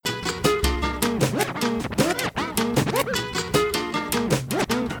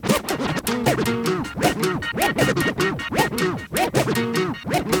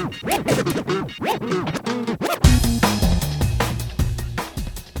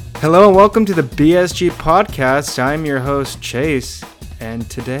Hello and welcome to the BSG podcast. I'm your host, Chase, and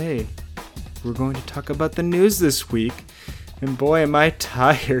today we're going to talk about the news this week. And boy, am I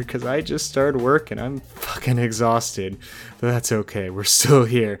tired because I just started work and I'm fucking exhausted. But that's okay, we're still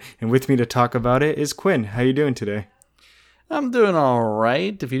here. And with me to talk about it is Quinn. How you doing today? I'm doing all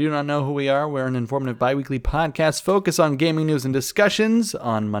right. If you do not know who we are, we're an informative bi-weekly podcast focused on gaming news and discussions.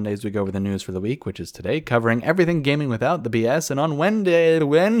 On Mondays, we go over the news for the week, which is today, covering everything gaming without the BS. And on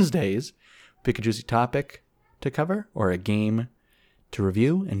Wednesdays, we pick a juicy topic to cover or a game to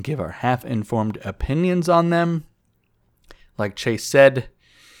review and give our half-informed opinions on them. Like Chase said,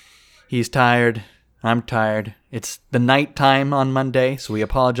 he's tired. I'm tired. It's the night time on Monday, so we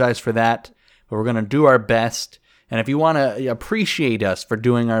apologize for that. But we're going to do our best. And if you want to appreciate us for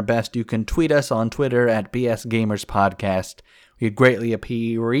doing our best, you can tweet us on Twitter at BS Gamers Podcast. We'd greatly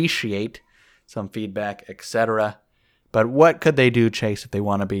appreciate some feedback, etc. But what could they do, Chase, if they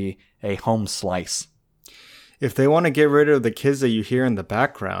want to be a home slice? If they want to get rid of the kids that you hear in the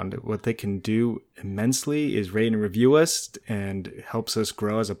background, what they can do immensely is rate and review us, and it helps us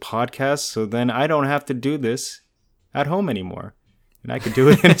grow as a podcast. So then I don't have to do this at home anymore, and I can do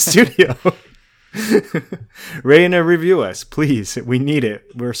it in a studio. Rate and review us, please. We need it.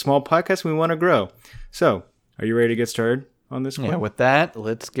 We're a small podcast. We want to grow. So, are you ready to get started on this one? Yeah, with that,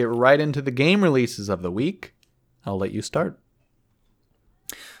 let's get right into the game releases of the week. I'll let you start.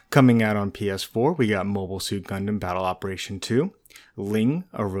 Coming out on PS4, we got Mobile Suit Gundam Battle Operation 2, Ling,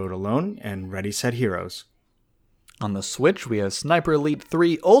 A Road Alone, and Ready Set Heroes. On the Switch, we have Sniper Elite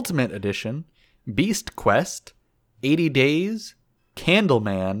 3 Ultimate Edition, Beast Quest, 80 Days,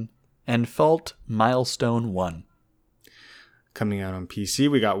 Candleman, and Fault Milestone 1. Coming out on PC,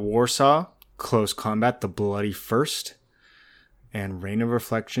 we got Warsaw, Close Combat, The Bloody First, and Reign of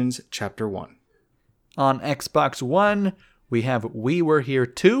Reflections, Chapter 1. On Xbox One, we have We Were Here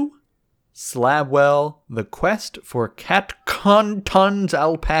 2, Slabwell, The Quest for Cat Conton's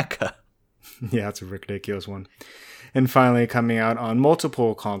Alpaca. Yeah, that's a ridiculous one. And finally, coming out on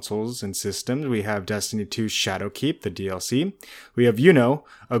multiple consoles and systems, we have Destiny 2 Shadowkeep, the DLC. We have Yuno,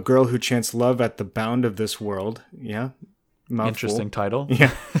 A Girl Who Chants Love at the Bound of This World. Yeah, mouthful. Interesting title.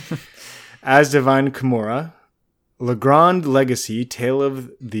 Yeah. As Divine Kimura, Le Grand Legacy, Tale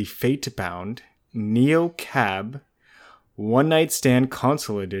of the Fate Bound, Neo Cab, One Night Stand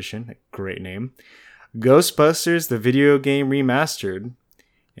Console Edition, great name, Ghostbusters, the video game remastered,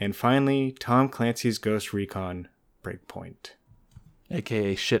 and finally, Tom Clancy's Ghost Recon Breakpoint.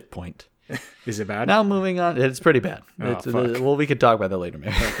 AKA Shit Point. Is it bad? Now moving on. It's pretty bad. Well, we could talk about that later,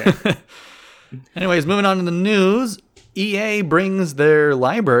 maybe. Okay. Anyways, moving on to the news. EA brings their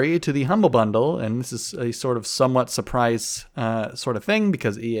library to the Humble Bundle, and this is a sort of somewhat surprise sort of thing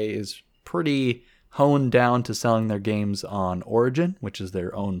because EA is pretty honed down to selling their games on Origin, which is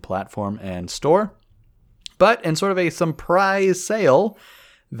their own platform and store. But in sort of a surprise sale,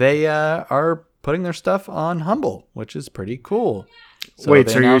 they are putting their stuff on Humble, which is pretty cool. Wait,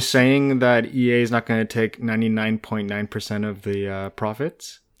 so you're saying that EA is not going to take 99.9% of the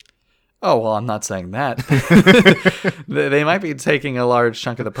profits? Oh, well, I'm not saying that. They might be taking a large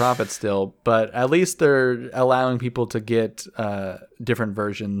chunk of the profit still, but at least they're allowing people to get different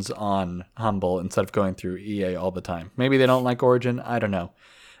versions on Humble instead of going through EA all the time. Maybe they don't like Origin. I don't know.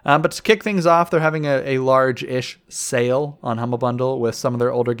 But to kick things off, they're having a large-ish sale on Humble Bundle with some of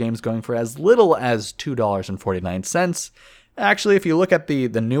their older games going for as little as $2.49. Actually, if you look at the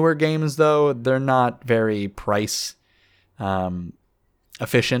newer games, though, they're not very price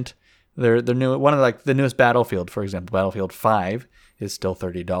efficient. They're new. One of the newest Battlefield, for example, Battlefield 5 is still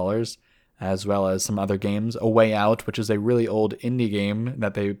 $30, as well as some other games. A Way Out, which is a really old indie game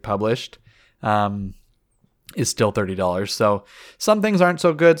that they published, is still $30. So some things aren't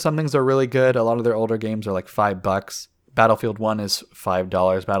so good. Some things are really good. A lot of their older games are like $5. Battlefield 1 is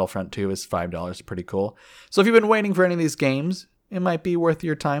 $5. Battlefront 2 is $5. Pretty cool. So if you've been waiting for any of these games, it might be worth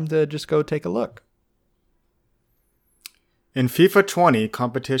your time to just go take a look. In FIFA 20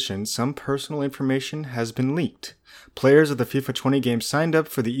 competition, some personal information has been leaked. Players of the FIFA 20 game signed up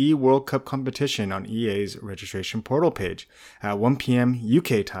for the World Cup competition on EA's registration portal page. At 1 p.m.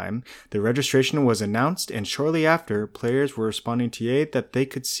 UK time, the registration was announced, and shortly after, players were responding to EA that they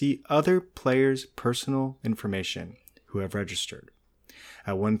could see other players' personal information who have registered.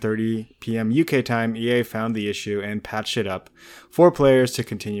 At 1:30 p.m. UK time, EA found the issue and patched it up for players to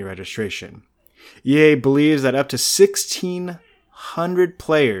continue registration. EA believes that up to 1,600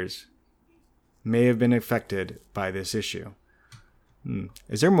 players may have been affected by this issue.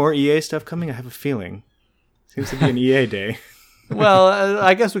 Is there more EA stuff coming? I have a feeling. Seems to be an EA day. Well,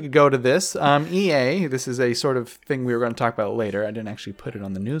 I guess we could go to this. EA, this is a sort of thing we were going to talk about later. I didn't actually put it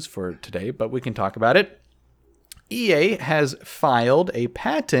on the news for today, but we can talk about it. EA has filed a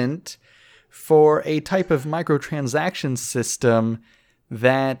patent for a type of microtransaction system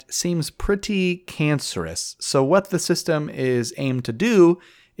that seems pretty cancerous. So what the system is aimed to do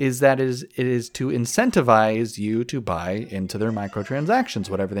is that it is to incentivize you to buy into their microtransactions,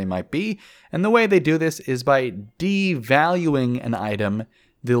 whatever they might be. And the way they do this is by devaluing an item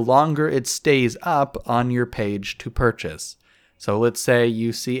the longer it stays up on your page to purchase. So let's say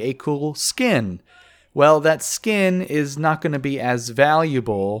you see a cool skin. Well, that skin is not going to be as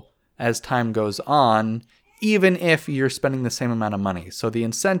valuable as time goes on, even if you're spending the same amount of money. So the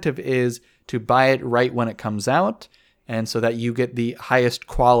incentive is to buy it right when it comes out, and so that you get the highest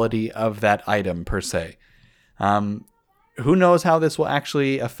quality of that item per se. Who knows how this will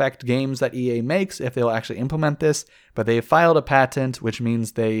actually affect games that EA makes, if they'll actually implement this, but they filed a patent, which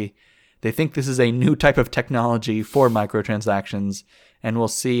means they think this is a new type of technology for microtransactions, and we'll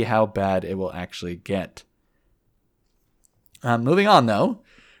see how bad it will actually get. Moving on, though.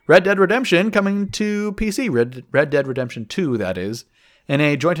 Red Dead Redemption coming to PC. Red Dead Redemption 2, that is. In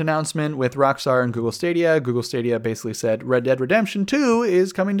a joint announcement with Rockstar and Google Stadia basically said Red Dead Redemption 2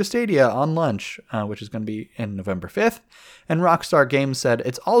 is coming to Stadia on launch, which is going to be in November 5th. And Rockstar Games said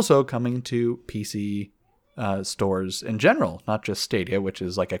it's also coming to PC stores in general, not just Stadia, which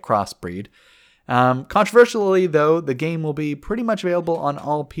is like a crossbreed. Controversially, though, the game will be pretty much available on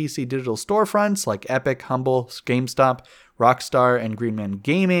all PC digital storefronts like Epic, Humble, GameStop, Rockstar, and Greenman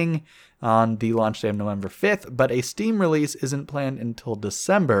Gaming on the launch day of November 5th, but a Steam release isn't planned until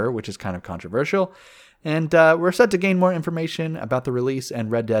December, which is kind of controversial. And we're set to gain more information about the release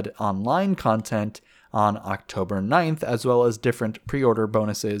and Red Dead Online content on October 9th, as well as different pre-order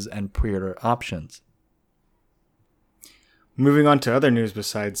bonuses and pre-order options. Moving on to other news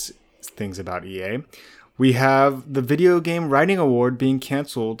besides things about EA, we have the Video Game Writing Award being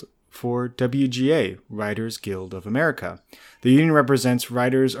canceled for WGA, Writers Guild of America. The union represents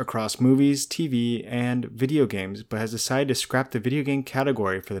writers across movies, TV, and video games, but has decided to scrap the video game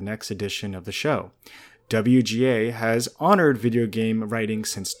category for the next edition of the show. WGA has honored video game writing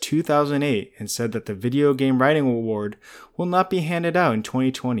since 2008 and said that the Video Game Writing Award will not be handed out in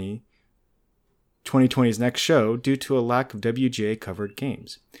 2020's next show due to a lack of WGA-covered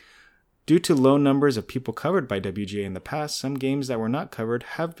games. Due to low numbers of people covered by WGA in the past, some games that were not covered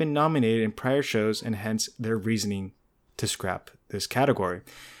have been nominated in prior shows, and hence their reasoning to scrap this category.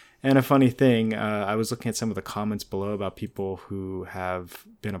 And a funny thing, I was looking at some of the comments below about people who have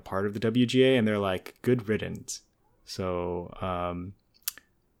been a part of the WGA, and they're like, good riddance. So,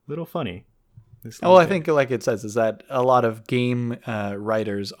 little funny. Well, I think like it says is that a lot of game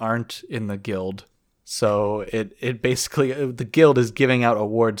writers aren't in the guild. So it basically, the guild is giving out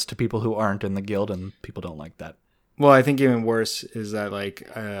awards to people who aren't in the guild, and people don't like that. Well, I think even worse is that like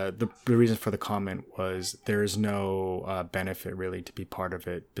the reason for the comment was there is no benefit really to be part of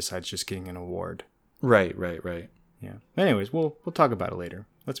it besides just getting an award. Right. Yeah. Anyways, we'll talk about it later.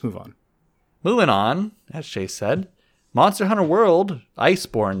 Let's move on. Moving on, as Chase said, Monster Hunter World,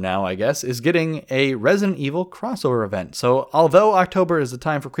 Iceborne now, I guess, is getting a Resident Evil crossover event. So although October is the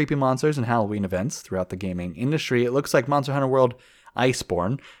time for creepy monsters and Halloween events throughout the gaming industry, it looks like Monster Hunter World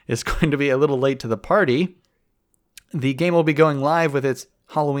Iceborne is going to be a little late to the party. The game will be going live with its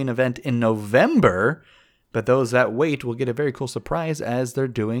Halloween event in November, but those that wait will get a very cool surprise as they're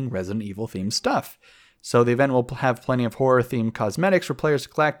doing Resident Evil themed stuff. So the event will have plenty of horror-themed cosmetics for players to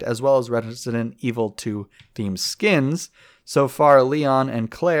collect, as well as Resident Evil 2 themed skins. So far, Leon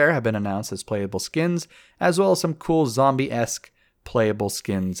and Claire have been announced as playable skins, as well as some cool zombie-esque playable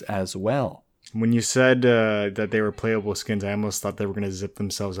skins as well. When you said that they were playable skins, I almost thought they were going to zip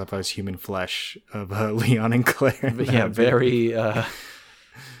themselves up as human flesh of Leon and Claire. Yeah, very...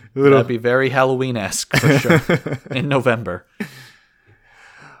 that'd be very Halloween-esque for sure in November.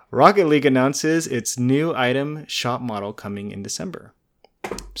 Rocket League announces its new item shop model coming in December.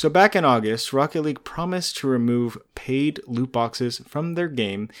 So back in August, Rocket League promised to remove paid loot boxes from their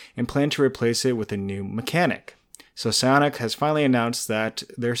game and plan to replace it with a new mechanic. So Psyonix has finally announced that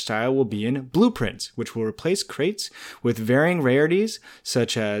their style will be in blueprints, which will replace crates with varying rarities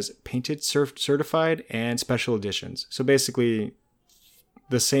such as painted certified and special editions. So basically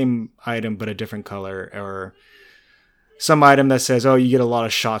the same item but a different color, or some item that says, oh, you get a lot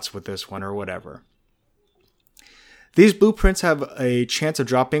of shots with this one or whatever. These blueprints have a chance of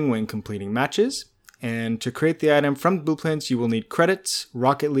dropping when completing matches, And to create the item from blueprints, you will need credits,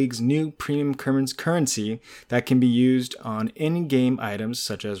 Rocket League's new premium currency that can be used on in-game items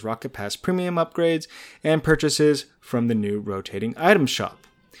such as Rocket Pass premium upgrades and purchases from the new rotating item shop.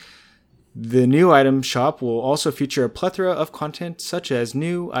 The new item shop will also feature a plethora of content such as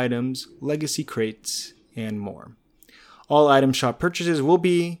new items, legacy crates, and more. All item shop purchases will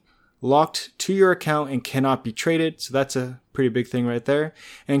be locked to your account and cannot be traded, so that's a pretty big thing right there.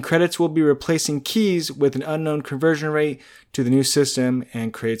 And credits will be replacing keys with an unknown conversion rate to the new system,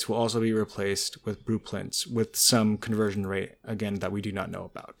 and crates will also be replaced with blueprints with some conversion rate, again, that we do not know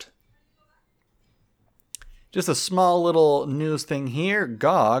about. Just a small little news thing here.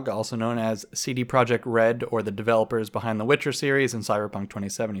 GOG, also known as CD Projekt Red, or the developers behind the Witcher series and Cyberpunk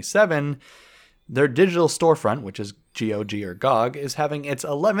 2077, their digital storefront, which is GOG or GOG, is having its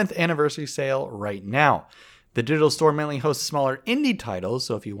 11th anniversary sale right now. The digital store mainly hosts smaller indie titles,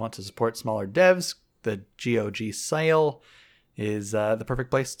 so if you want to support smaller devs, the GOG sale is the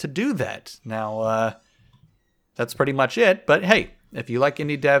perfect place to do that. Now, that's pretty much it, but hey, if you like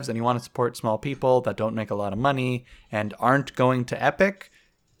indie devs and you want to support small people that don't make a lot of money and aren't going to Epic,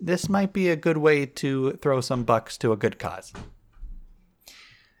 this might be a good way to throw some bucks to a good cause.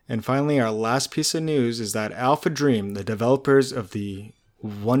 And finally, our last piece of news is that Alpha Dream, the developers of the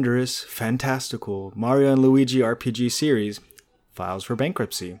wondrous, fantastical Mario and Luigi RPG series, files for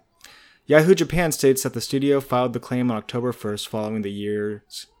bankruptcy. Yahoo Japan states that the studio filed the claim on October 1st following the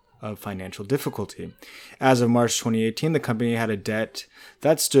years of financial difficulty. As of March 2018, the company had a debt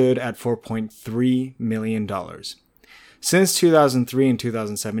that stood at $4.3 million. Since 2003 and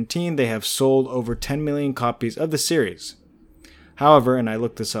 2017, they have sold over 10 million copies of the series. However, and I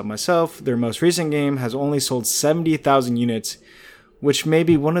looked this up myself, their most recent game has only sold 70,000 units, which may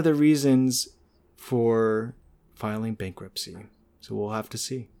be one of the reasons for filing bankruptcy. So we'll have to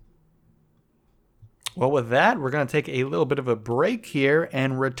see. Well, with that, we're going to take a little bit of a break here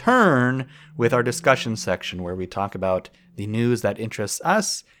and return with our discussion section where we talk about the news that interests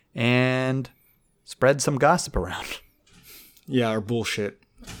us and spread some gossip around. Yeah, or bullshit.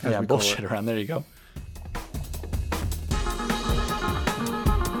 Yeah, bullshit around. There you go.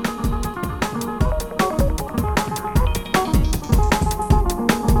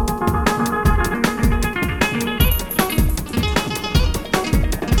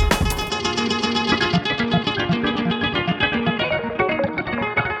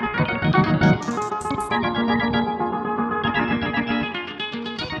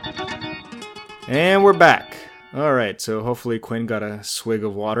 And we're back. All right, so hopefully Quinn got a swig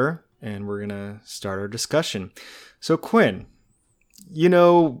of water, and we're going to start our discussion. So Quinn, you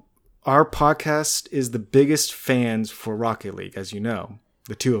know, our podcast is the biggest fans for Rocket League, as you know,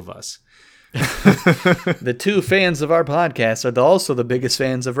 the two of us. The two fans of our podcast are also the biggest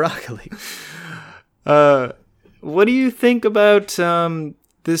fans of Rocket League. What do you think about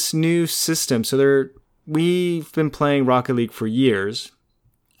this new system? So we've been playing Rocket League for years.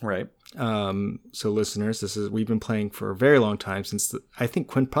 Right. So listeners, we've been playing for a very long time I think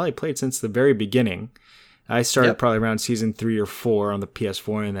Quinn probably played since the very beginning. I started probably around season 3 or 4 on the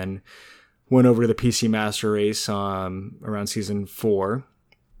PS4 and then went over to the PC Master Race around season 4.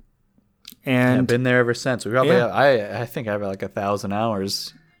 And I've been there ever since. We probably I think I have like 1,000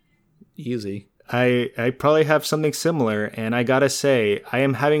 hours easy. I probably have something similar, and I gotta say, I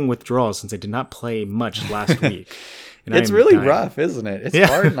am having withdrawals since I did not play much last week. It's really rough, isn't it? It's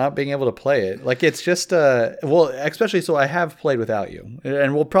hard not being able to play it. Like, it's just, especially so I have played without you.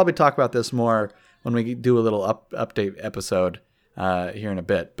 And we'll probably talk about this more when we do a little update episode here in a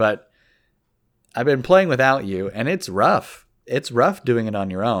bit. But I've been playing without you, and it's rough. It's rough doing it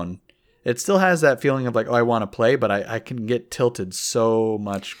on your own. It still has that feeling of like, oh, I want to play, but I can get tilted so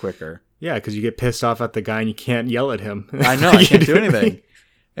much quicker. Yeah, because you get pissed off at the guy and you can't yell at him. I know, I can't do anything.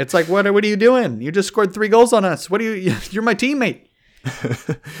 It's like, what are you doing? You just scored 3 goals on us. You're my teammate.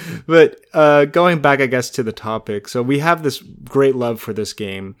 But going back, I guess, to the topic. So we have this great love for this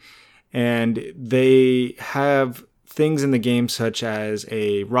game, and they have things in the game such as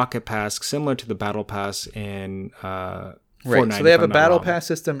a Rocket Pass, similar to the Battle Pass in Fortnite. Right, so they have a Battle Pass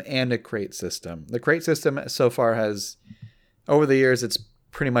system and a crate system. The crate system so far has, over the years, it's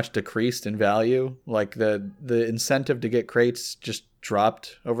pretty much decreased in value. Like the incentive to get crates just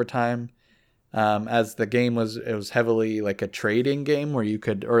dropped over time, as the game was heavily like a trading game where you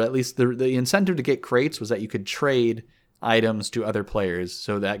could, or at least the incentive to get crates was that you could trade items to other players,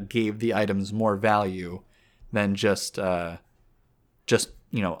 so that gave the items more value than just items,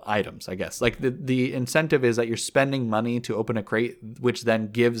 I guess. Like the incentive is that you're spending money to open a crate, which then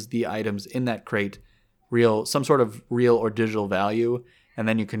gives the items in that crate some sort of real or digital value, and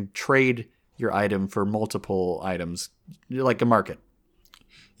then you can trade your item for multiple items, like a market.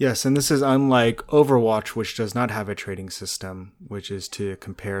 Yes, and this is unlike Overwatch, which does not have a trading system, which is to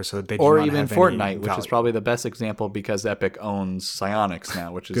compare, so they do or not even have any Fortnite, which is value. probably the best example because Epic owns Psyonix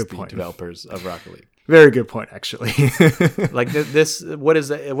now, which is Good the point. developers of Rocket League. Very good point, actually. Like this, what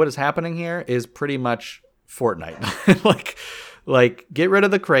is happening here is pretty much Fortnite. like get rid of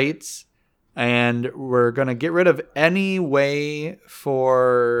the crates, and we're gonna get rid of any way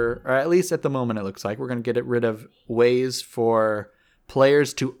for, or at least at the moment it looks like we're gonna get rid of ways for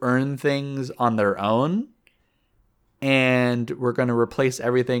players to earn things on their own, and we're going to replace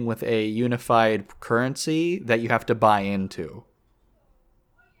everything with a unified currency that you have to buy into.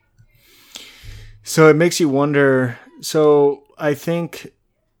 So it makes you wonder. So I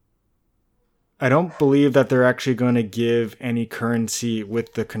don't believe that they're actually going to give any currency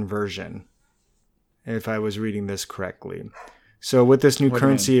with the conversion, if I was reading this correctly. So with this new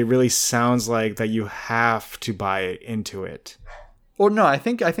currency, it really sounds like that you have to buy into it. Or no, I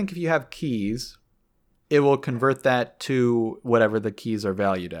think if you have keys, it will convert that to whatever the keys are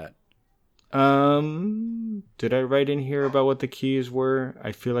valued at. Did I write in here about what the keys were?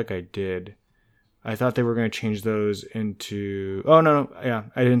 I feel like I did. I thought they were going to change those into... Oh, no. Yeah,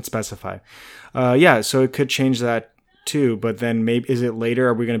 I didn't specify. Yeah, so it could change that too, but then maybe... Is it later?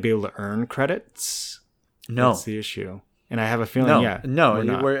 Are we going to be able to earn credits? No. That's the issue. And I have a feeling,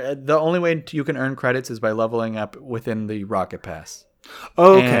 the only way you can earn credits is by leveling up within the Rocket Pass.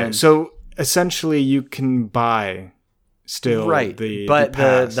 Oh, okay. So essentially you can buy still the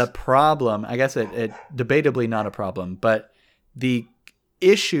pass. The problem, I guess it debatably not a problem, but the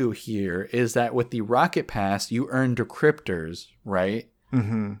issue here is that with the Rocket Pass, you earn decryptors, right?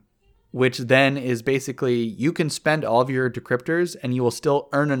 Mm-hmm. Which then is basically, you can spend all of your decryptors and you will still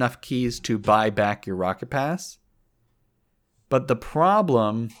earn enough keys to buy back your Rocket Pass. But the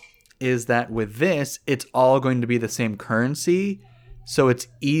problem is that with this, it's all going to be the same currency. So it's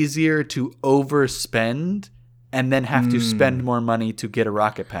easier to overspend and then have to spend more money to get a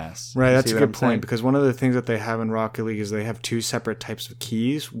Rocket Pass. Right, that's a good point, because one of the things that they have in Rocket League is they have two separate types of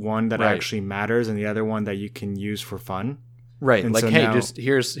keys, one that actually matters and the other one that you can use for fun. Right, and like, so hey, now, just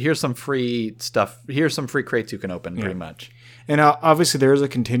here's some free stuff. Here's some free crates you can open, pretty much. And obviously there is a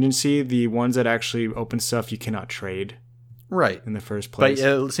contingency. The ones that actually open stuff you cannot trade. Right. In the first place.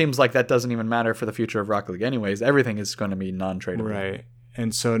 But it seems like that doesn't even matter for the future of Rocket League anyways. Everything is going to be non-tradable. Right.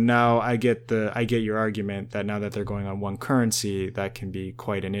 And so now I get your argument that now that they're going on one currency, that can be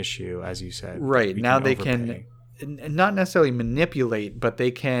quite an issue, as you said. Right. Now they can not necessarily manipulate, but they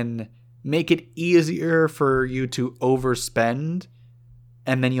can make it easier for you to overspend,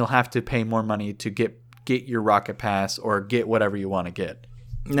 and then you'll have to pay more money to get your Rocket Pass or get whatever you want to get.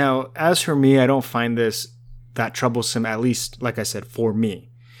 Now, as for me, I don't find this that troublesome, at least, like I said, for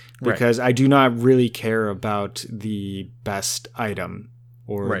me, because I do not really care about the best item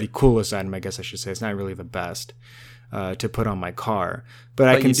or the coolest item, I guess I should say. It's not really the best to put on my car, but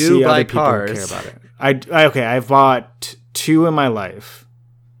I can see other people care about it. I've bought two in my life.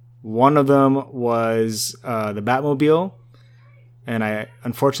 One of them was the Batmobile, and I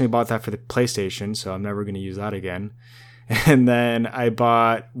unfortunately bought that for the PlayStation, so I'm never going to use that again. And then I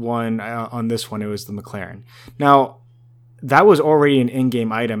bought one on this one. It was the McLaren. Now, that was already an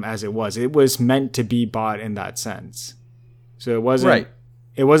in-game item as it was. It was meant to be bought in that sense. So it wasn't. Right.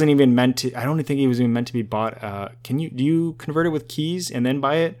 It wasn't even meant to. I don't think it was even meant to be bought. Do you convert it with keys and then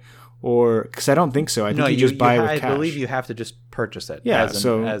buy it, or because I don't think so. I think you just buy it with cash. I believe you have to just purchase it. Yeah.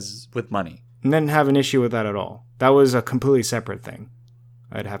 As with money. And then have an issue with that at all. That was a completely separate thing.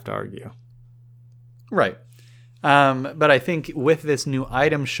 I'd have to argue. Right. But I think with this new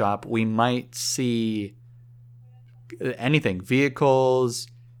item shop, we might see anything, vehicles,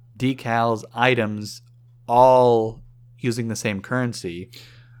 decals, items, all using the same currency.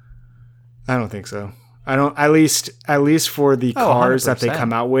 I don't think so. I don't, at least for the cars 100%. that they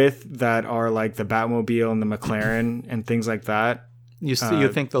come out with that are like the Batmobile and the McLaren and things like that. You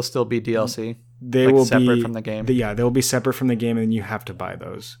think they'll still be DLC? They will separate be from the game? They'll be separate from the game, and you have to buy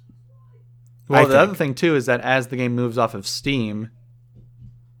those. Well, the other thing, too, is that as the game moves off of Steam,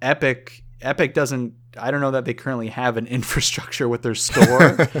 Epic doesn't... I don't know that they currently have an infrastructure with their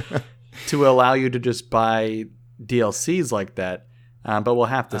store to allow you to just buy DLCs like that. But we'll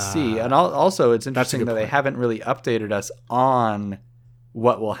have to see. And also, it's interesting that they haven't really updated us on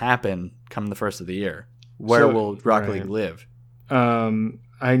what will happen come the first of the year. Where will Rocket League live?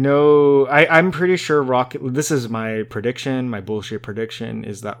 I know. I'm pretty sure This is my prediction. My bullshit prediction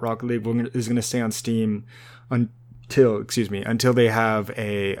is that Rocket League is going to stay on Steam until they have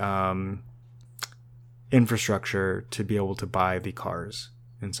a infrastructure to be able to buy the cars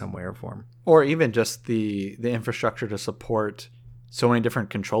in some way or form. Or even just the infrastructure to support so many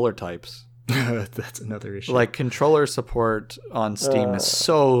different controller types. That's another issue. Like controller support on Steam is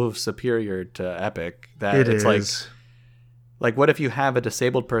so superior to Epic that it's like what if you have a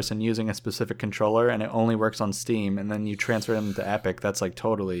disabled person using a specific controller and it only works on Steam, and then you transfer them to Epic? That's like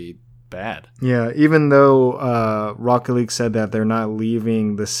totally bad. Yeah, even though Rocket League said that they're not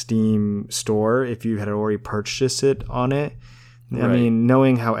leaving the Steam store if you had already purchased it on it. I mean,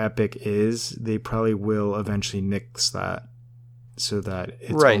 knowing how Epic is, they probably will eventually nix that so that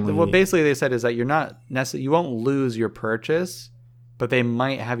it's only... What basically they said is that you're not necessarily, you won't lose your purchase, but they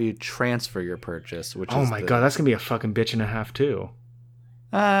might have you transfer your purchase, which oh my god, that's gonna be a fucking bitch and a half too.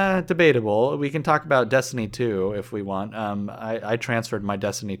 Debatable. We can talk about Destiny 2 if we want. I transferred my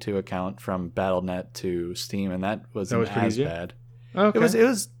Destiny 2 account from Battle.net to Steam, and that wasn't as bad. Okay. It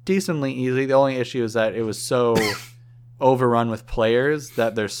was decently easy. The only issue is that it was so overrun with players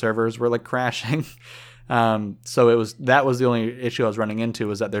that their servers were like crashing. So that was the only issue I was running into,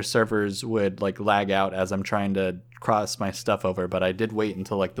 was that their servers would like lag out as I'm trying to cross my stuff over. But I did wait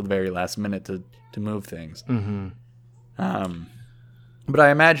until like the very last minute to move things. Mm-hmm. But I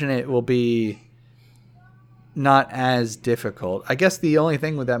imagine it will be not as difficult. I guess the only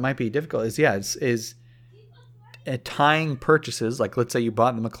thing that might be difficult is tying purchases. Like let's say you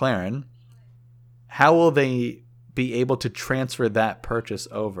bought the McLaren. How will they be able to transfer that purchase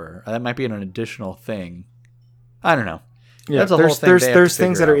over? That might be an additional thing. I don't know. Yeah, that's a whole thing. There's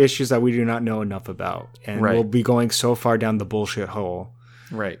things that are issues that we do not know enough about, and right. we'll be going so far down the bullshit hole.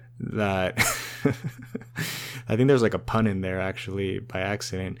 Right. That I think there's like a pun in there actually by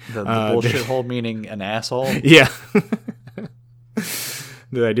accident. The bullshit hole meaning an asshole. Yeah.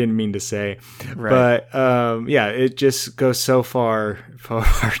 That I didn't mean to say. Right. But yeah, it just goes so far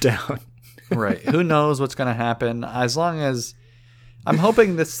down. Right. Who knows what's going to happen? As long as I'm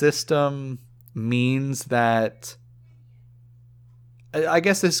hoping this system means that, I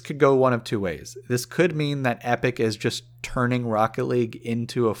guess this could go one of two ways. This could mean that Epic is just turning Rocket League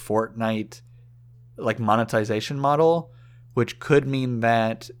into a Fortnite like monetization model, which could mean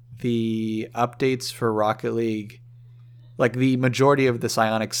that the updates for Rocket League, like the majority of the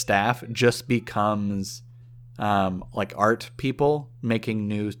Psyonix staff just becomes like art people making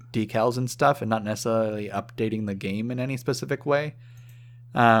new decals and stuff, and not necessarily updating the game in any specific way.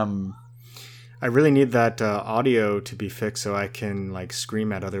 I really need that audio to be fixed so I can like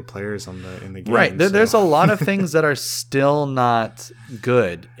scream at other players in the game. Right, there's a lot of things that are still not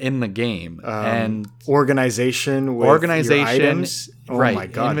good in the game, and organization with your items. Oh right, my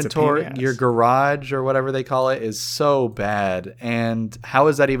god, inventory, your garage or whatever they call it is so bad. And how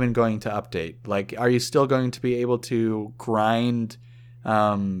is that even going to update? Like, are you still going to be able to grind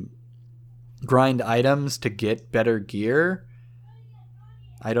items to get better gear?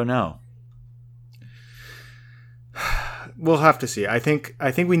 I don't know. We'll have to see. I think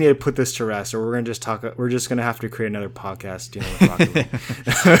we need to put this to rest, or we're gonna just talk. We're just gonna have to create another podcast dealing with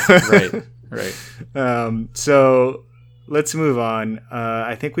Rocket League. Right. So let's move on.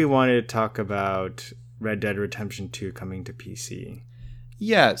 I think we wanted to talk about Red Dead Redemption 2 coming to PC.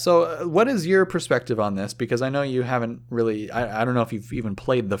 Yeah. So what is your perspective on this? Because I know you haven't really. I don't know if you've even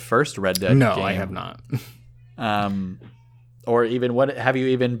played the first Red Dead. No, game. I have not. Or even have you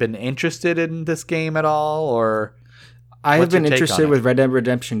even been interested in this game at all, or? I have been interested with Red Dead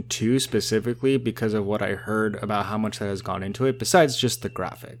Redemption 2 specifically because of what I heard about how much that has gone into it, besides just the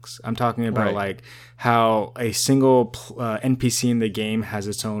graphics. I'm talking about like how a single NPC in the game has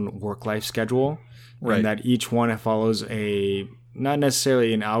its own work-life schedule, and that each one follows not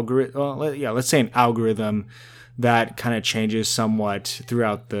necessarily an algorithm. Well, let's say an algorithm that kind of changes somewhat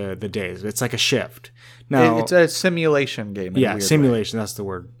throughout the days. It's like a shift. Now, it's a simulation game. Yeah, simulation. That's the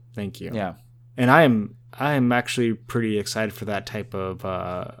word. Thank you. Yeah. And I am actually pretty excited for that type of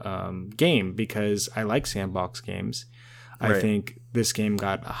game because I like sandbox games. I think this game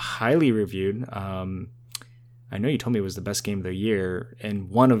got highly reviewed. I know you told me it was the best game of the year in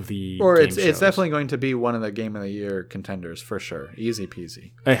one of the it's definitely going to be one of the game of the year contenders for sure. Easy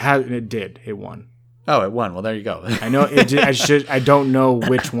peasy. It won. Oh, it won. Well, there you go. I know it did. I don't know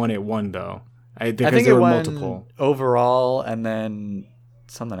which one it won though. I think there were multiple overall, and then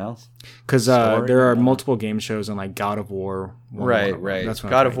something else. Because there are multiple game shows on like God of War. Right. That's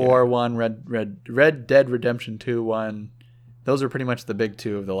God of War 1, Red Dead Redemption 2 1. Those are pretty much the big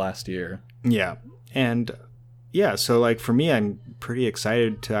two of the last year. Yeah, and yeah, so like for me, I'm pretty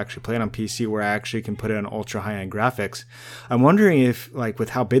excited to actually play it on PC where I actually can put it on ultra high end graphics. I'm wondering if like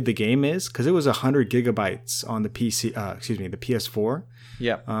with how big the game is, because it was 100 gigabytes on the PC. The PS4.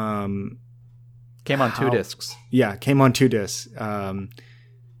 Yeah. Came on 2 discs. Yeah, came on 2 discs.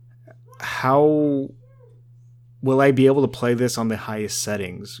 how will I be able to play this on the highest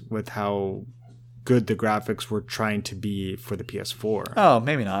settings with how good the graphics were trying to be for the PS4? Oh,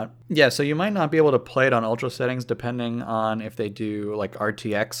 maybe not. Yeah, so you might not be able to play it on ultra settings depending on if they do like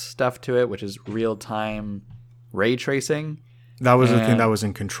RTX stuff to it, which is real-time ray tracing. That was the thing that was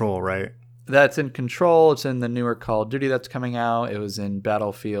in Control, right? That's in Control. It's in the newer Call of Duty that's coming out. It was in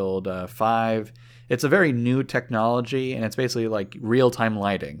Battlefield 5. It's a very new technology, and it's basically like real-time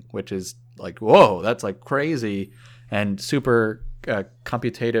lighting, which is like, whoa, that's like crazy and super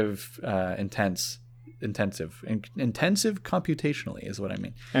computative, intensive computationally is what I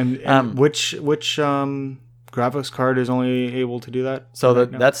mean. And which graphics card is only able to do that? So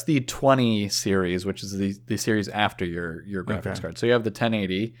that's the 20 series, which is the series after your graphics card. So you have the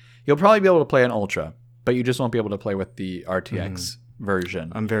 1080. You'll probably be able to play an Ultra, but you just won't be able to play with the RTX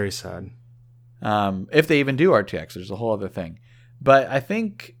version. I'm very sad. If they even do RTX, there's a whole other thing. But I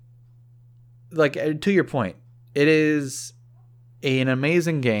think, like, to your point, it is an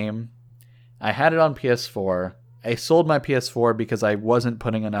amazing game. I had it on PS4. I sold my PS4 because I wasn't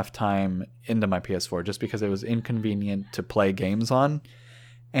putting enough time into my PS4, just because it was inconvenient to play games on.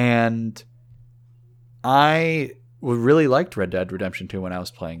 And I really liked Red Dead Redemption 2 when I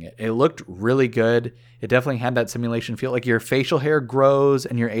was playing it. It looked really good. It definitely had that simulation feel. Like your facial hair grows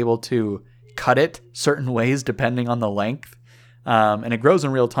and you're able to cut it certain ways depending on the length. And it grows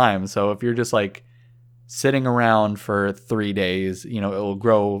in real time. So if you're just like sitting around for 3 days, it will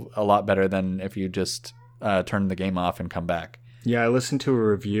grow a lot better than if you just turn the game off and come back. Yeah, I listened to a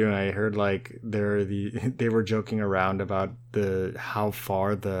review and I heard like they were joking around about how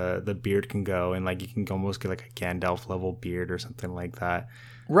far the beard can go, and like you can almost get like a Gandalf level beard or something like that.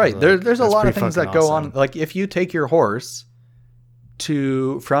 Right. There's a lot of things that go on. Like if you take your horse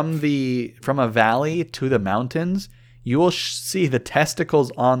from a valley to the mountains, you will see the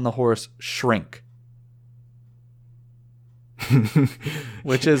testicles on the horse shrink.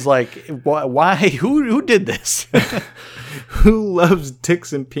 Which is like, why? Who did this? Who loves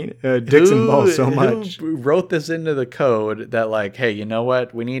dicks and balls so much? Who wrote this into the code that like, hey, you know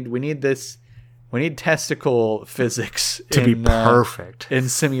what? We need this. We need testicle physics to be perfect in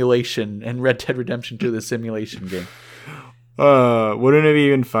simulation, and Red Dead Redemption 2, the simulation game. Wouldn't it be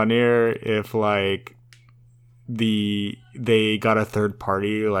even funnier if like they got a third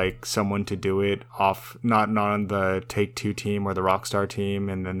party, like someone to do it off, not on the Take-Two team or the Rockstar team,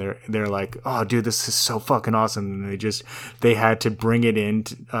 and then they're like, oh dude, this is so fucking awesome, and they had to bring it in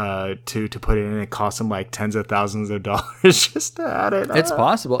to put it in, and it cost them like tens of thousands of dollars just to add it. It's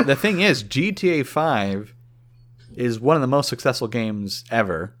possible. The thing is, GTA 5 is one of the most successful games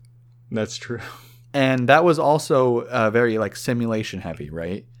ever. That's true. And that was also very like simulation heavy,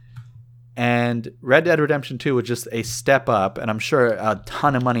 right? And Red Dead Redemption 2 was just a step up, and I'm sure a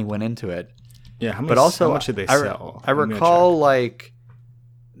ton of money went into it. Yeah, how much did they sell? I recall like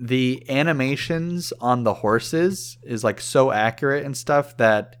the animations on the horses is like so accurate and stuff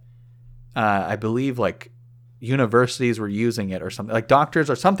that I believe like universities were using it, or something, like doctors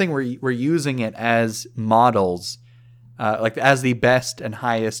or something were using it as models, like as the best and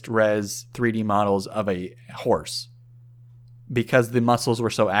highest res 3D models of a horse. Because the muscles were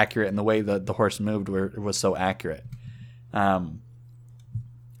so accurate and the way the horse moved was so accurate. But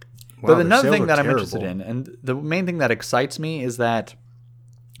another thing that I'm interested in, and the main thing that excites me, is that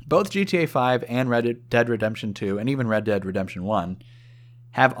both GTA 5 and Red Dead Redemption 2, and even Red Dead Redemption 1,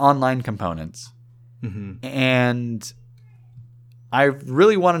 have online components. Mm-hmm. And I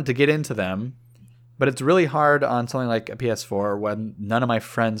really wanted to get into them, but it's really hard on something like a PS4 when none of my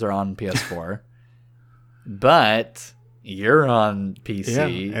friends are on PS4. But you're on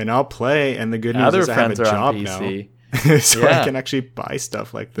PC. Yeah, and I'll play, and the good news is I have a job now. So I can actually buy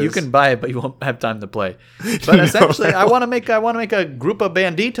stuff like this. You can buy it, but you won't have time to play. But essentially, I want to make a group of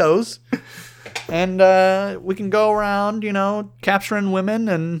banditos, and we can go around, capturing women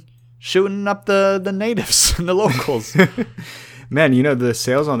and shooting up the natives and the locals. Man, the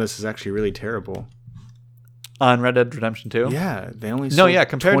sales on this is actually really terrible. On Red Dead Redemption 2? Yeah, they only sold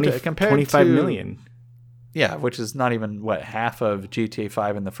compared to 25 million. Yeah, which is not even, half of GTA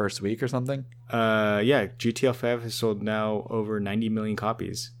 5 in the first week or something? Yeah, GTA 5 has sold now over 90 million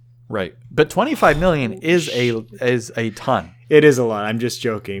copies. Right. But 25 million is a ton. It is a lot. I'm just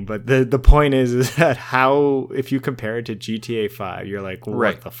joking. But the point is that if you compare it to GTA 5, you're like,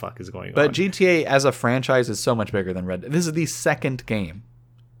 what the fuck is going on? But GTA as a franchise is so much bigger than Red Dead. This is the second game.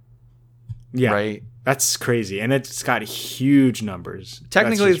 Yeah. Right? That's crazy. And it's got huge numbers.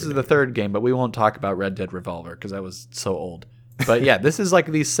 Technically, this is the third game, but we won't talk about Red Dead Revolver because that was so old. But yeah, this is like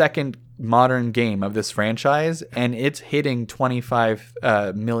the second modern game of this franchise, and it's hitting 25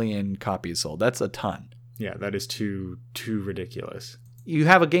 million copies sold. That's a ton. Yeah, that is too ridiculous. You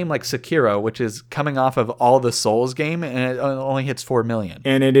have a game like Sekiro, which is coming off of all the Souls game, and it only hits 4 million.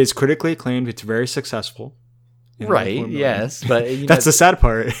 And it is critically acclaimed. It's very successful. Right, yes. But that's the sad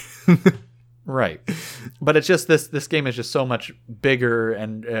part. Right. But it's just this game is just so much bigger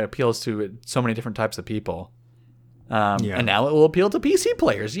and appeals to so many different types of people. And now it will appeal to PC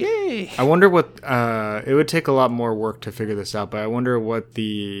players. Yay! I wonder what... it would take a lot more work to figure this out, but I wonder what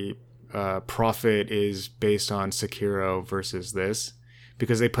the profit is based on Sekiro versus this.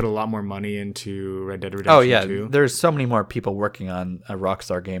 Because they put a lot more money into Red Dead Redemption 2. There's so many more people working on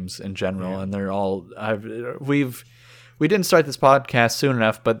Rockstar games in general, and they're all... We didn't start this podcast soon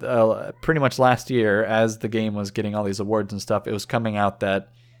enough, but pretty much last year, as the game was getting all these awards and stuff, it was coming out that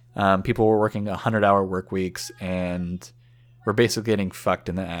people were working 100-hour work weeks and were basically getting fucked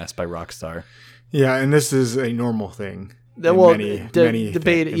in the ass by Rockstar. Yeah, and this is a normal thing.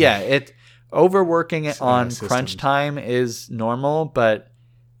 Debate. Yeah, overworking on crunch time is normal, but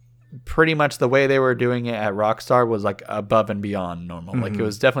pretty much the way they were doing it at Rockstar was like above and beyond normal. Mm-hmm. Like it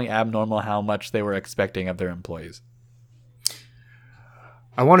was definitely abnormal how much they were expecting of their employees.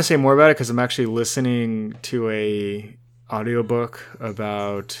 I want to say more about it because I'm actually listening to a audiobook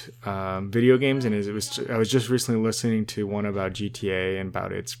about video games, and I was just recently listening to one about GTA and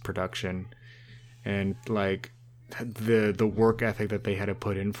about its production and like the work ethic that they had to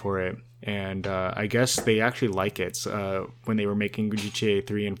put in for it. And I guess they actually like it when they were making GTA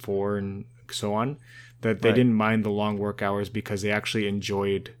 3 and 4 and so on, that they didn't mind the long work hours because they actually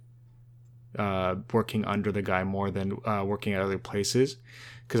enjoyed working under the guy more than working at other places.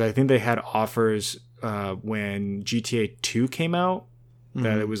 Because I think they had offers when GTA 2 came out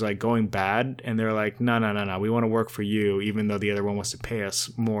that it was like going bad, and they're like, no, we want to work for you, even though the other one wants to pay us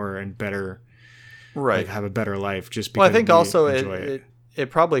more and better, like, have a better life. Just because I think also it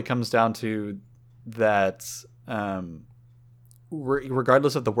probably comes down to that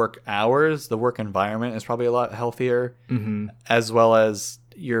regardless of the work hours, the work environment is probably a lot healthier, as well as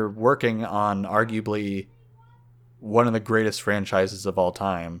you're working on arguably one of the greatest franchises of all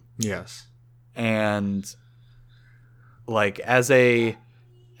time. Yes. And like as a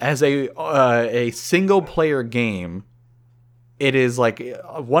single player game, it is like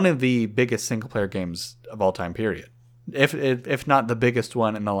one of the biggest single player games of all time, period. If not the biggest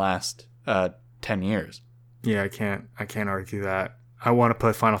one in the last 10 years. Yeah, I can't argue that. I want to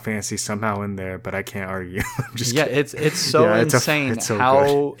put Final Fantasy somehow in there, but I can't argue. I'm just kidding. It's so insane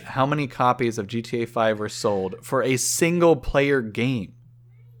how many copies of GTA 5 were sold for a single player game.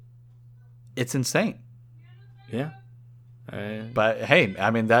 It's insane. Yeah. But hey,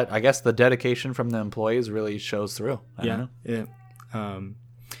 I mean I guess the dedication from the employees really shows through. I don't know. Yeah.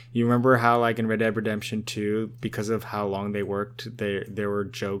 You remember how like in Red Dead Redemption 2, because of how long they worked, there were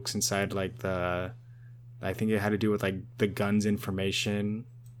jokes inside like I think it had to do with like the guns information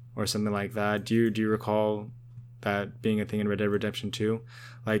or something like that. Do you recall that being a thing in Red Dead Redemption 2?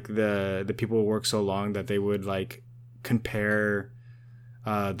 Like the people work so long that they would like compare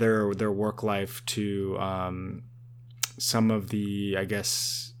their work life to some of the, I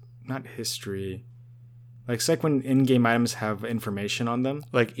guess, not history. Like it's like when in-game items have information on them,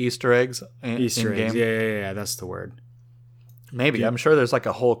 like Easter eggs. Easter eggs. Yeah, that's the word. Maybe. I'm sure there's like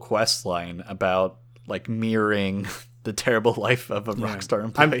a whole quest line about like mirroring the terrible life of a Rockstar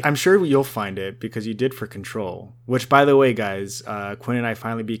employee. I'm sure you'll find it because you did for Control, which, by the way, guys, Quinn and I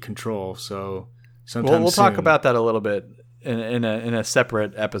finally beat Control, so sometime we'll soon. Talk about that a little bit in a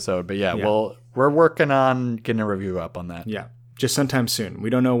separate episode. But we're working on getting a review up on that. Yeah, just sometime soon. We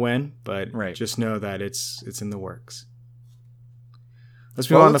don't know when, but just know that it's in the works. Let's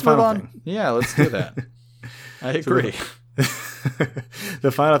move on to the final thing. Yeah, let's do that. I agree.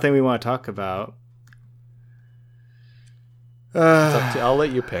 The final thing we want to talk about. I'll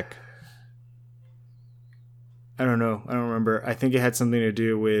let you pick. I don't know. I don't remember. I think it had something to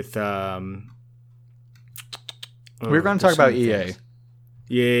do with. We were going to talk about EA.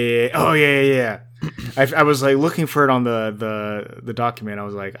 Yeah. Oh, yeah. I was like looking for it on the document. I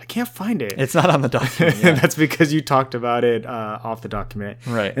was like, I can't find it. It's not on the document. Yeah. That's because you talked about it off the document.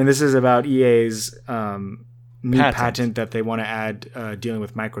 Right. And this is about EA's new patent that they want to add dealing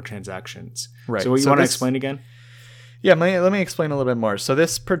with microtransactions. Right. So what you want to explain again? Yeah, let me explain a little bit more. So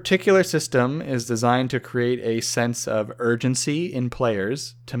this particular system is designed to create a sense of urgency in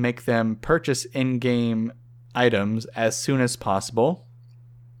players to make them purchase in-game items as soon as possible.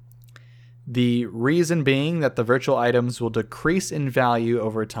 The reason being that the virtual items will decrease in value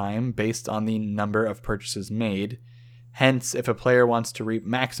over time based on the number of purchases made, Hence, if a player wants to reap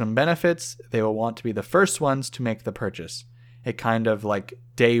maximum benefits, they will want to be the first ones to make the purchase. It kind of like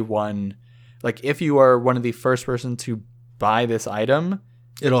day one, like if you are one of the first person to buy this item,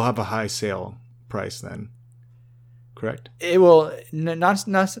 it'll have a high sale price then. Correct? It will not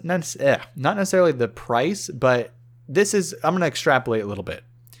necessarily the price, but this is, I'm going to extrapolate a little bit.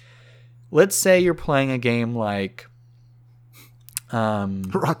 Let's say you're playing a game like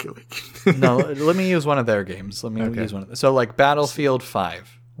Rocket League. No, let me use one of their games. Use one of them. So like Battlefield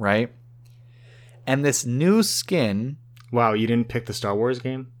 5, right? And this new skin. Wow, you didn't pick the Star Wars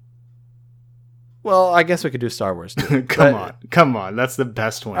game? Well, I guess we could do Star Wars too. Come on. That's the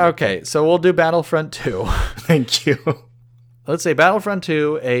best one. Okay, so we'll do Battlefront 2. Thank you. Let's say Battlefront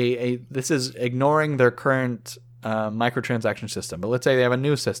 2, this is ignoring their current microtransaction system, but let's say they have a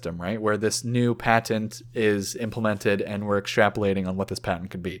new system, right, where this new patent is implemented and we're extrapolating on what this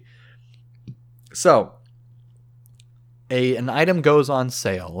patent could be. So an item goes on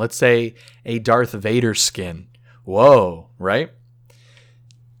sale. Let's say a Darth Vader skin. Whoa, right?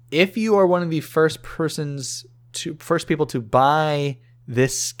 If you are one of the first people to buy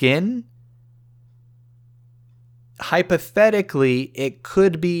this skin, hypothetically, it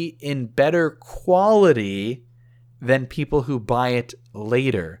could be in better quality than people who buy it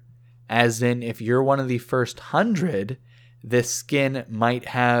later. As in, if you're one of the first 100, this skin might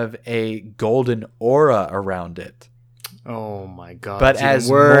have a golden aura around it. Oh my god. But as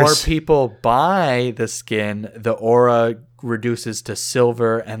more people buy the skin, the aura reduces to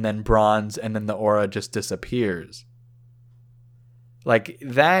silver and then bronze, and then the aura just disappears. Like,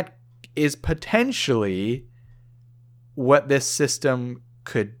 that is potentially what this system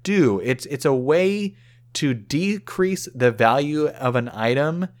could do. It's a way to decrease the value of an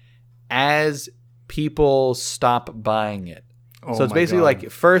item as people stop buying it. So it's basically like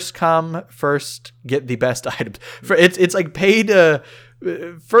first come, first get the best items. It's like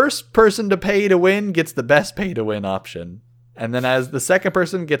first person to pay to win gets the best pay to win option. And then as the second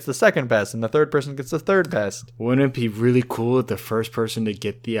person gets the second best and the third person gets the third best. Wouldn't it be really cool if the first person to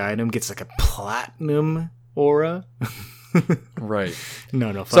get the item gets like a platinum aura? Right.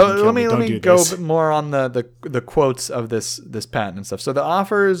 No. So let me go a bit more on the quotes of this patent and stuff. So the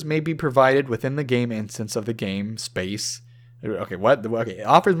offers may be provided within the game instance of the game space. Okay, what? Okay,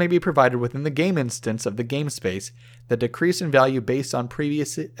 offers may be provided within the game instance of the game space that decrease in value based on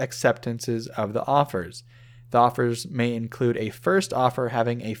previous acceptances of the offers. The offers may include a first offer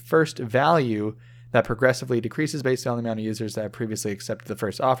having a first value that progressively decreases based on the amount of users that have previously accepted the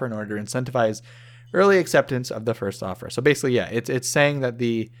first offer in order to incentivize early acceptance of the first offer. So basically, yeah, it's saying that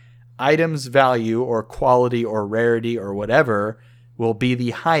the item's value or quality or rarity or whatever will be the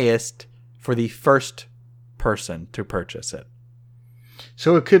highest for the first person to purchase it.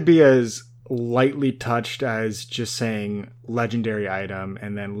 So it could be as lightly touched as just saying legendary item,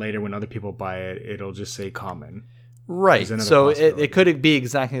 and then later when other people buy it, it'll just say common. Right. So it could be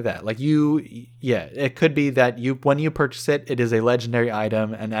exactly that. Like it could be that when you purchase it, it is a legendary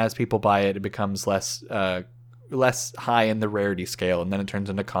item, and as people buy it, it becomes less high in the rarity scale, and then it turns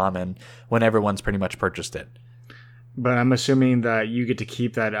into common when everyone's pretty much purchased it. But I'm assuming that you get to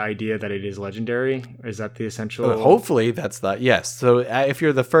keep that idea that it is legendary. Is that the essential? Hopefully that's that. Yes. So if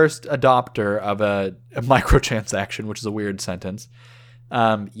you're the first adopter of a microtransaction, which is a weird sentence,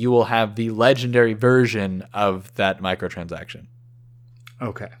 you will have the legendary version of that microtransaction.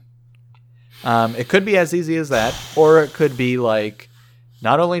 Okay. It could be as easy as that, or it could be like,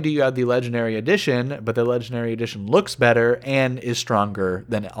 not only do you have the legendary edition, but the legendary edition looks better and is stronger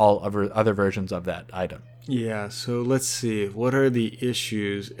than all other versions of that item. Yeah, so let's see. What are the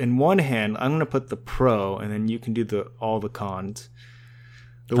issues? In one hand, I'm going to put the pro, and then you can do all the cons.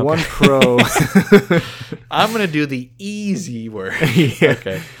 The one pro... I'm going to do the easy word. Yeah.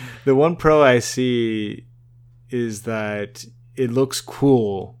 Okay. The one pro I see is that it looks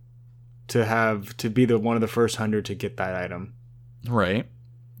cool to be one of the first 100 to get that item. Right.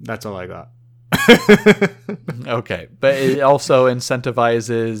 That's all I got. Okay. But it also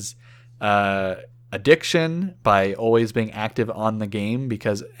incentivizes addiction by always being active on the game,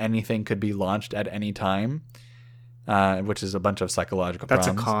 because anything could be launched at any time, which is a bunch of psychological problems.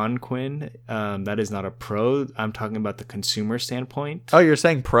 That's a con, Quinn. That is not a pro. I'm talking about the consumer standpoint. Oh, you're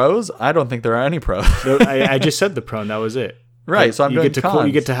saying pros? I don't think there are any pros. I just said the pro, and that was it. Right, so I'm doing cons.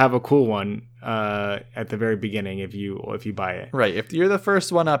 You get to have a cool one at the very beginning if you buy it. Right, if you're the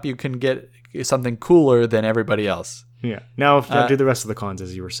first one up, you can get something cooler than everybody else. Yeah. Now, do the rest of the cons,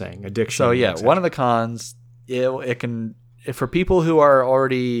 as you were saying. Addiction. So, yeah, one of the cons, it can, for people who are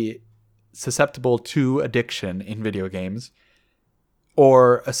already susceptible to addiction in video games,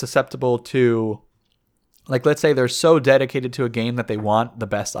 or susceptible to Like, let's say they're so dedicated to a game that they want the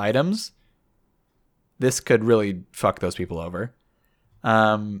best items. This could really fuck those people over.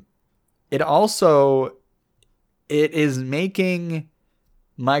 It is making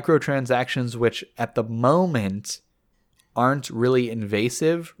microtransactions, which at the moment aren't really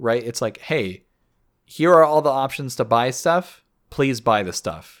invasive, right? It's like, hey, here are all the options to buy stuff. Please buy the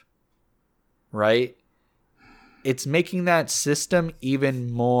stuff, right? It's making that system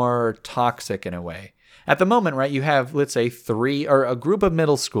even more toxic in a way. At the moment, right, you have, let's say, a group of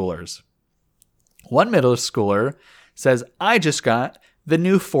middle schoolers. One middle schooler says, I just got the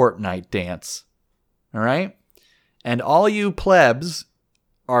new Fortnite dance. All right? And all you plebs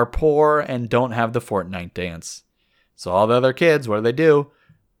are poor and don't have the Fortnite dance. So all the other kids, what do?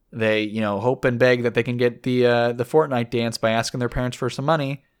 They, hope and beg that they can get the Fortnite dance by asking their parents for some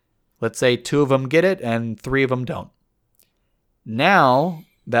money. Let's say 2 of them get it and 3 of them don't. Now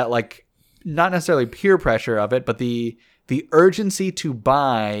that, like, not necessarily peer pressure of it, but the urgency to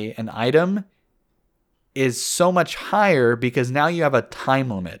buy an item is so much higher because now you have a time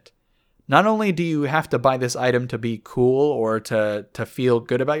limit. Not only do you have to buy this item to be cool or to feel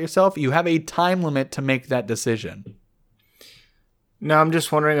good about yourself, you have a time limit to make that decision. Now, I'm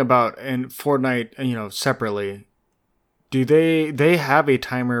just wondering about in Fortnite, separately, do they have a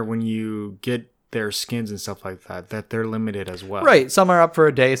timer when you get their skins and stuff like that they're limited as well? Right. Some are up for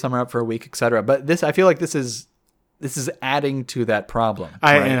a day, some are up for a week, etc. But I feel like this is adding to that problem.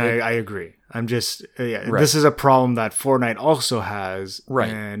 I agree. I'm just right. This is a problem that Fortnite also has, right?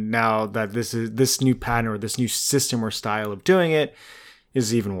 And now that this new pattern or this new system or style of doing it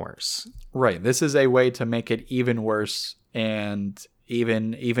is even worse. Right. This is a way to make it even worse and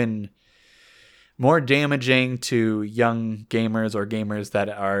even more damaging to young gamers or gamers that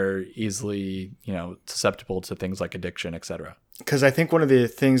are easily, susceptible to things like addiction, etc. Because I think one of the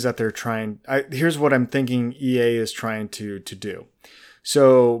things that they're here's what I'm thinking EA is trying to do.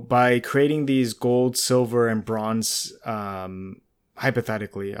 So by creating these gold, silver, and bronze,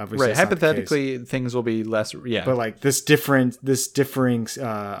 hypothetically, obviously, right? Hypothetically, things will be less, yeah. But like this differing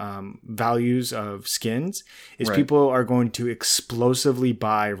values of skins is right. People are going to explosively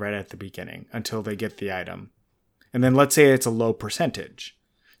buy right at the beginning until they get the item, and then let's say it's a low percentage.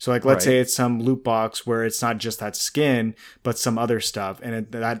 So like, let's say it's some loot box where it's not just that skin, but some other stuff. And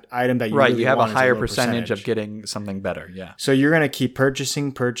that item that you right, really you have want a higher is percentage of getting something better. Yeah. So you're going to keep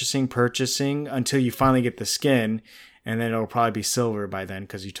purchasing until you finally get the skin. And then it'll probably be silver by then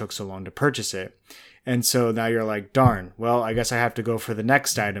because you took so long to purchase it. And so now you're like, darn, well, I guess I have to go for the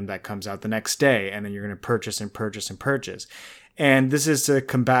next item that comes out the next day. And then you're going to purchase. And this is to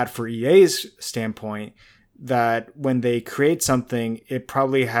combat, for EA's standpoint, that when they create something, it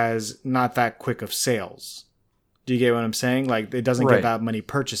probably has not that quick of sales. Do you get what I'm saying? Like, it doesn't get that many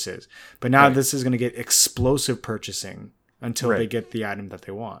purchases. But now this is going to get explosive purchasing until they get the item that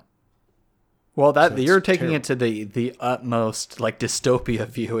they want. Well, so you're taking it to the utmost, like, dystopia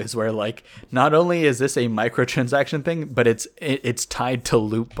view, is where, like, not only is this a microtransaction thing, but it's tied to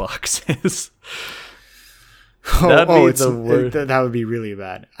loot boxes. That would be really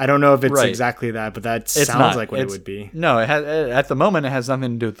bad. I don't know if it's exactly that, but that sounds like what it would be. No, at the moment it has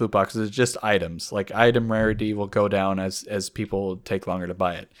nothing to do with loot boxes. It's just items. Like, item rarity will go down as people take longer to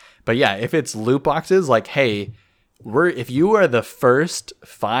buy it. But yeah, if it's loot boxes, like, hey, if you are the first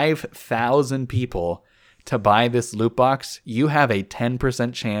 5,000 people to buy this loot box, you have a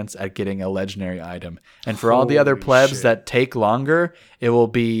 10% chance at getting a legendary item. And for all the other plebs that take longer, it'll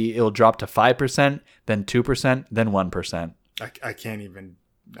drop to 5%, then 2%, then 1%. I can't even.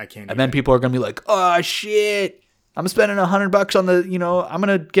 And then people are going to be like, oh shit, I'm spending $100 on I'm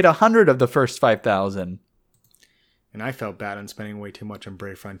going to get 100 of the first 5,000. And I felt bad on spending way too much on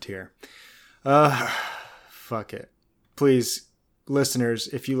Brave Frontier. Fuck it. Please, listeners,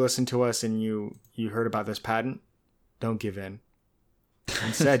 if you listen to us and you heard about this patent, don't give in.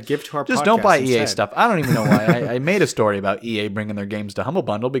 Instead, give to our Just podcast. Don't buy EA stuff. I don't even know why. I made a story about EA bringing their games to Humble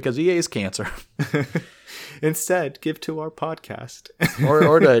Bundle because EA is cancer. Instead, give to our podcast.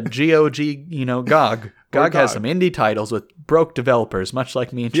 or to GOG, GOG. GOG has some indie titles with broke developers, much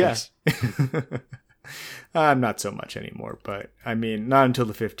like me and Chase. Yeah. I'm not so much anymore, but I mean, not until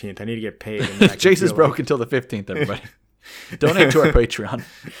the 15th. I need to get paid. Chase is broke until the 15th, everybody. Donate to our Patreon.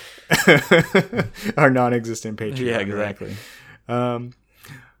 Our non-existent Patreon. Yeah, exactly. Right?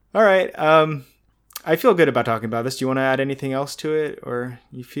 All right. I feel good about talking about this. Do you want to add anything else to it, or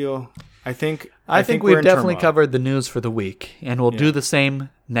you feel? I think we've definitely covered the news for the week, and we'll do the same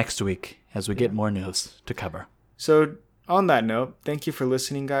next week as we get more news to cover. So, on that note, thank you for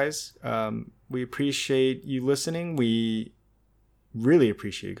listening, guys. We appreciate you listening. We Really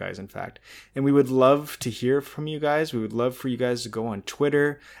appreciate you guys, in fact. And we would love to hear from you guys. We would love for you guys to go on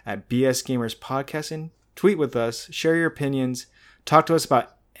Twitter at BS Gamers Podcast and tweet with us, share your opinions, talk to us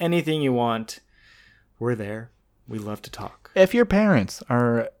about anything you want. We're there. We love to talk. If your parents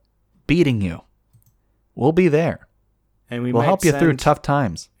are beating you, we'll be there. And we'll help you through tough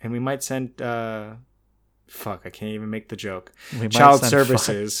times. And we might send, I can't even make the joke. Child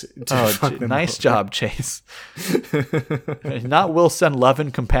services. Nice job, Chase. Not we'll send love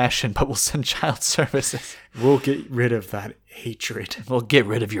and compassion, but we'll send child services. We'll get rid of that hatred. We'll get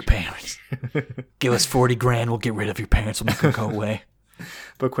rid of your parents. Give us $40,000. We'll get rid of your parents. We'll make them go away.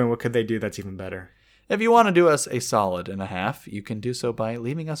 But Quinn, what could they do that's even better? If you want to do us a solid and a half, you can do so by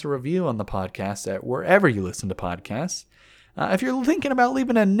leaving us a review on the podcast at wherever you listen to podcasts. If you're thinking about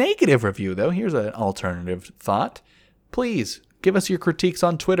leaving a negative review, though, here's an alternative thought. Please give us your critiques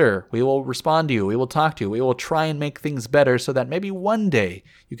on Twitter. We will respond to you. We will talk to you. We will try and make things better so that maybe one day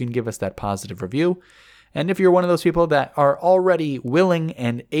you can give us that positive review. And if you're one of those people that are already willing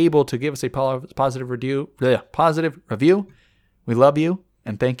and able to give us a positive review, we love you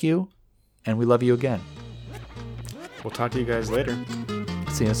and thank you. And we love you again. We'll talk to you guys later.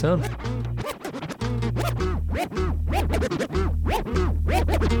 See you soon.